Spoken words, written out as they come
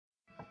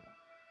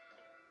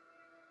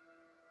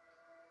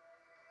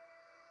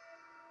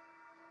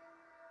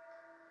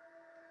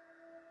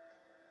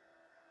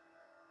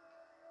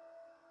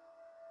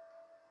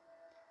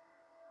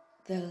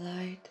the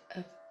light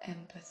of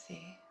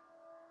empathy.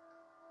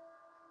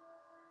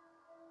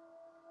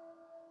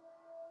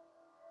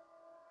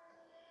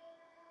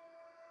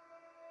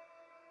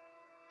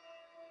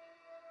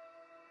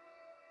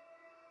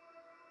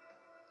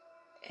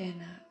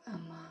 Ena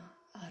ama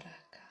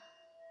araka.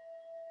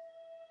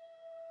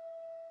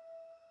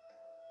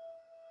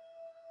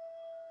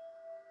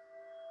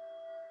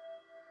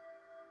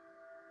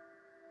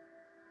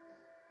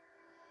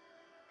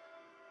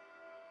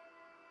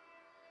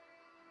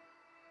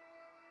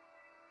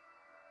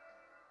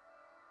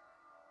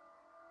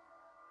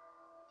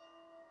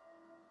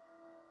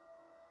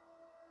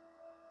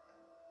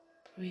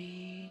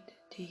 Breathe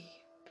deep.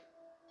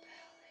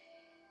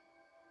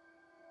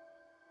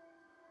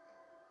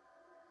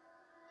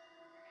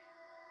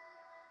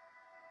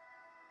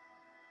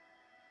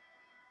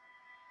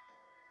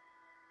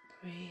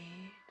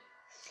 Breathe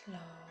slow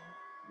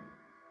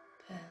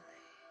belly.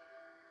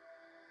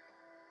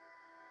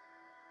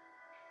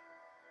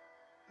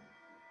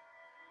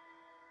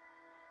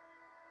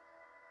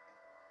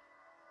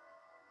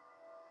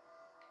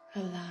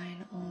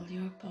 Align all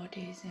your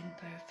bodies in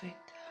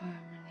perfect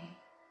harmony.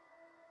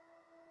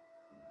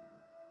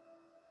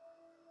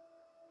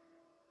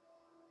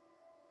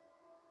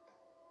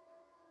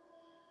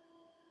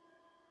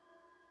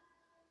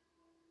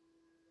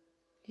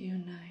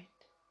 Unite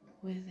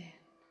within.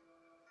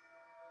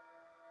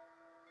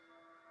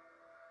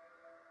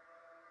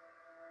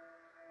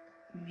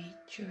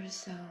 Meet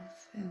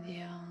yourself in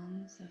the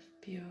arms of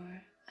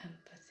pure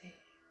empathy.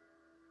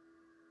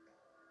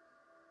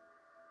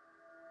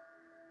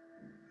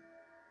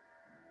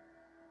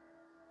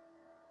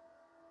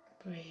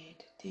 Breathe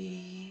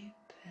deep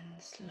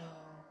and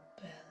slow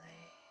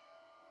belly.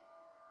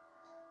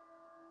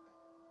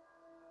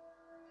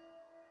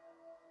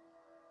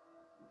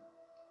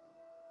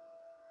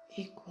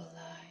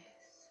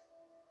 Equalize.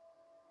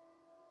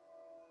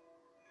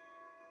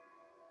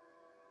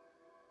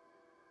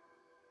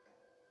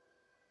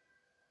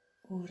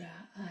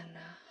 Ura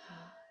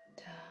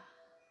anahata.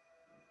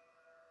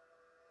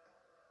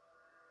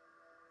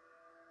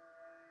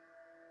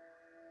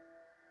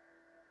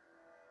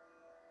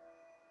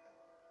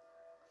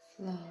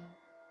 Flow.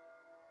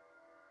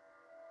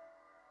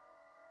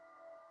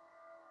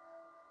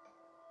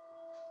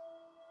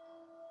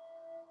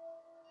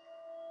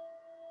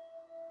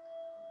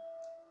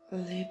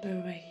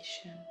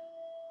 Liberation.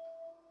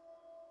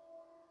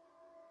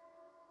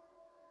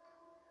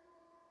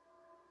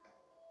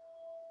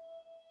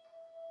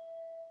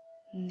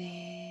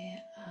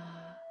 Neata.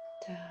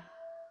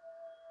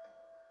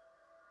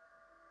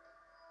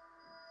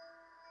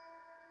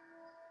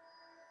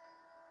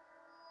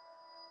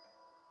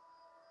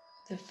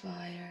 The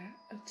fire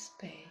of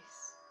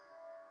space.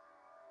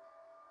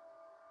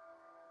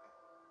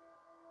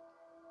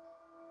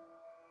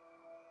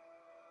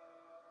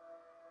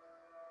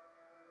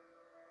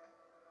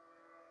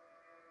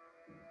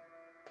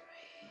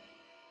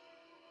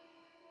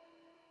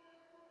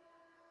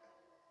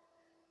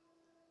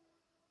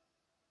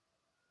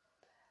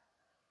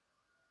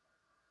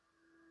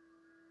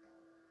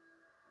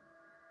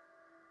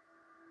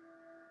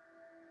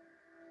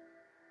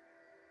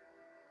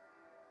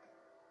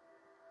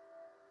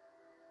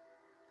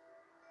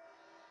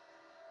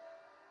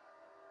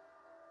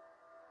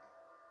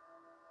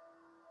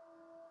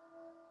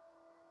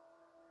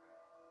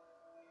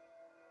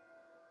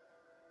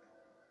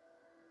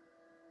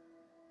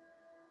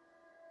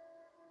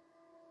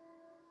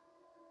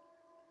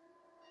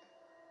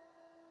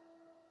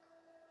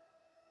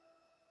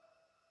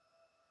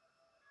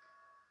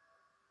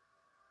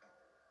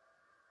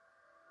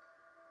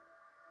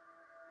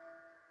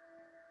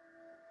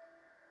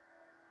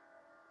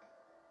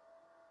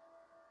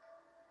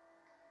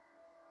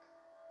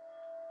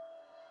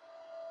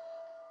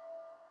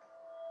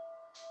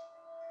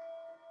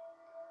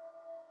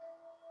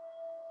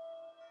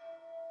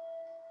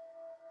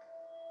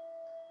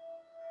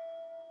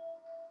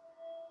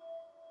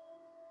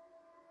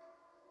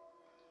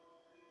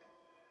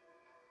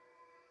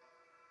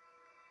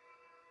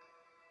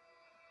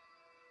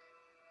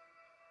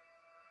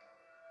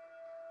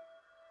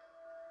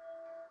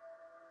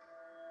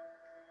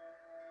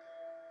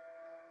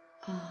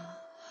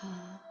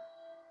 Aha.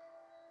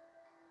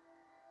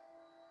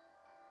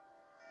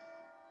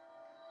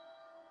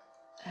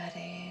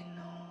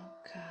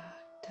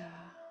 Arenokata.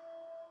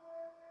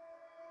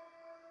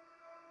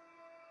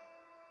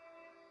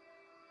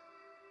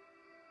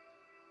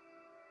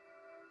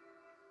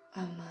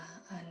 Ama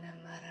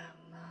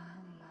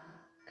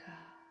anamaramamaka.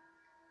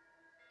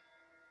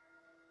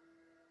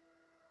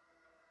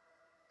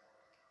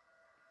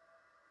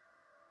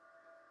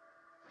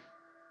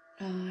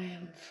 I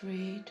am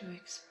free to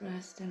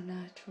express the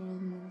natural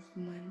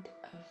movement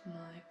of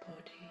my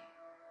body.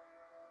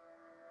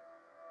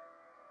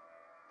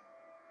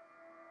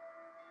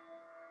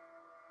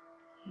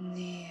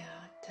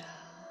 Niata.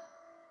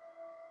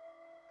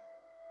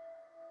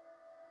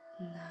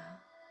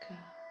 Naka.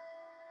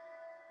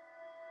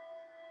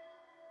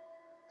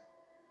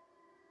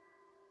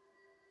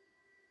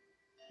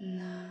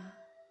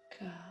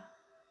 Naka.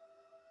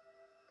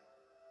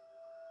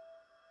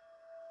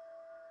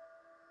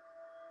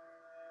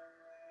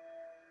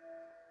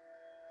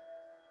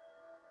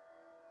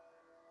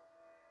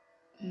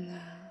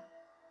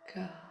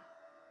 Naka.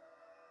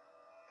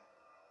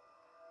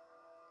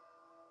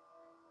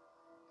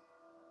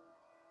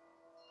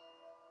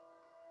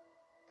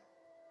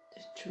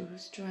 The true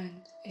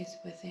strength is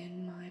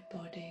within my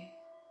body.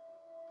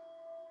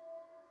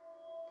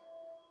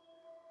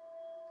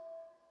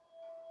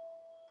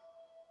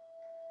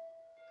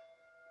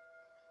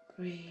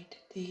 Breathe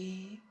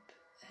deep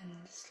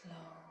and slow,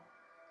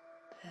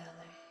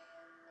 belly.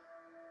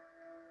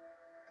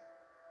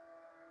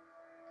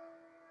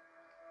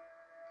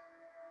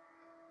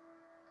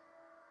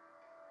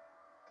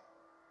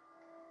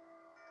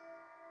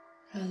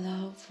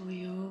 Allow for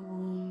your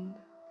womb,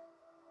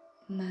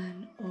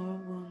 man or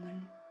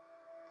woman,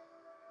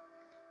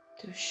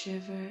 to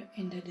shiver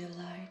in the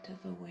delight of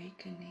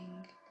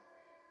awakening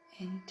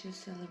into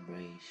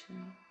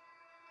celebration.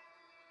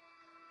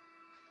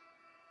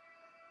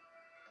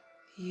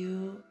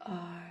 You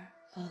are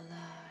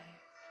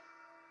alive.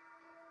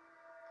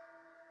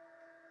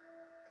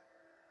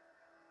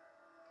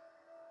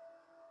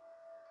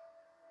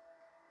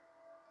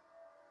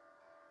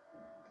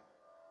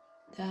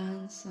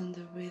 Dance on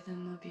the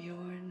rhythm of your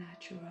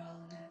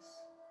naturalness.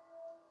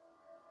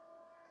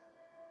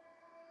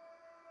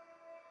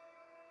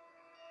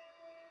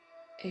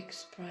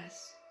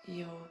 Express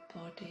your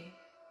body.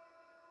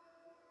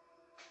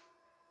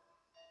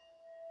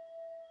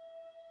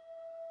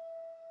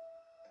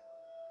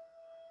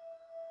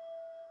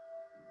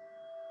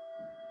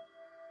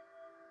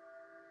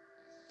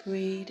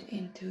 Breathe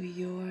into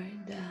your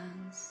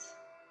dance.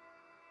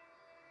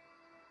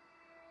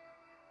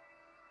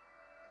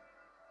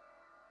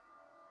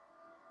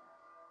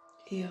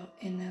 Your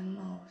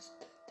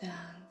innermost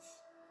dance.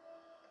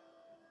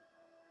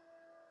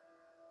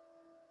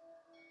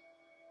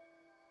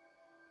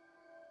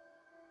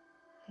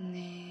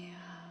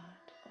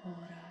 Nehat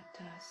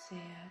orata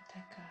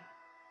seataka.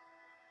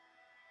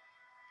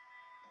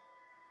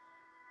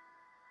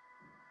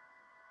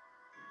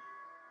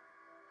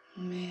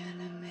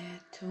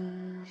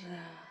 Meanametun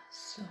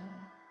raso.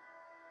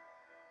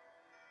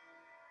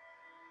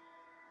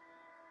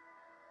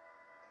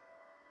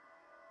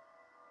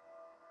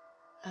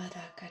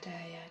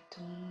 Arakadaya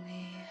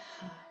tunne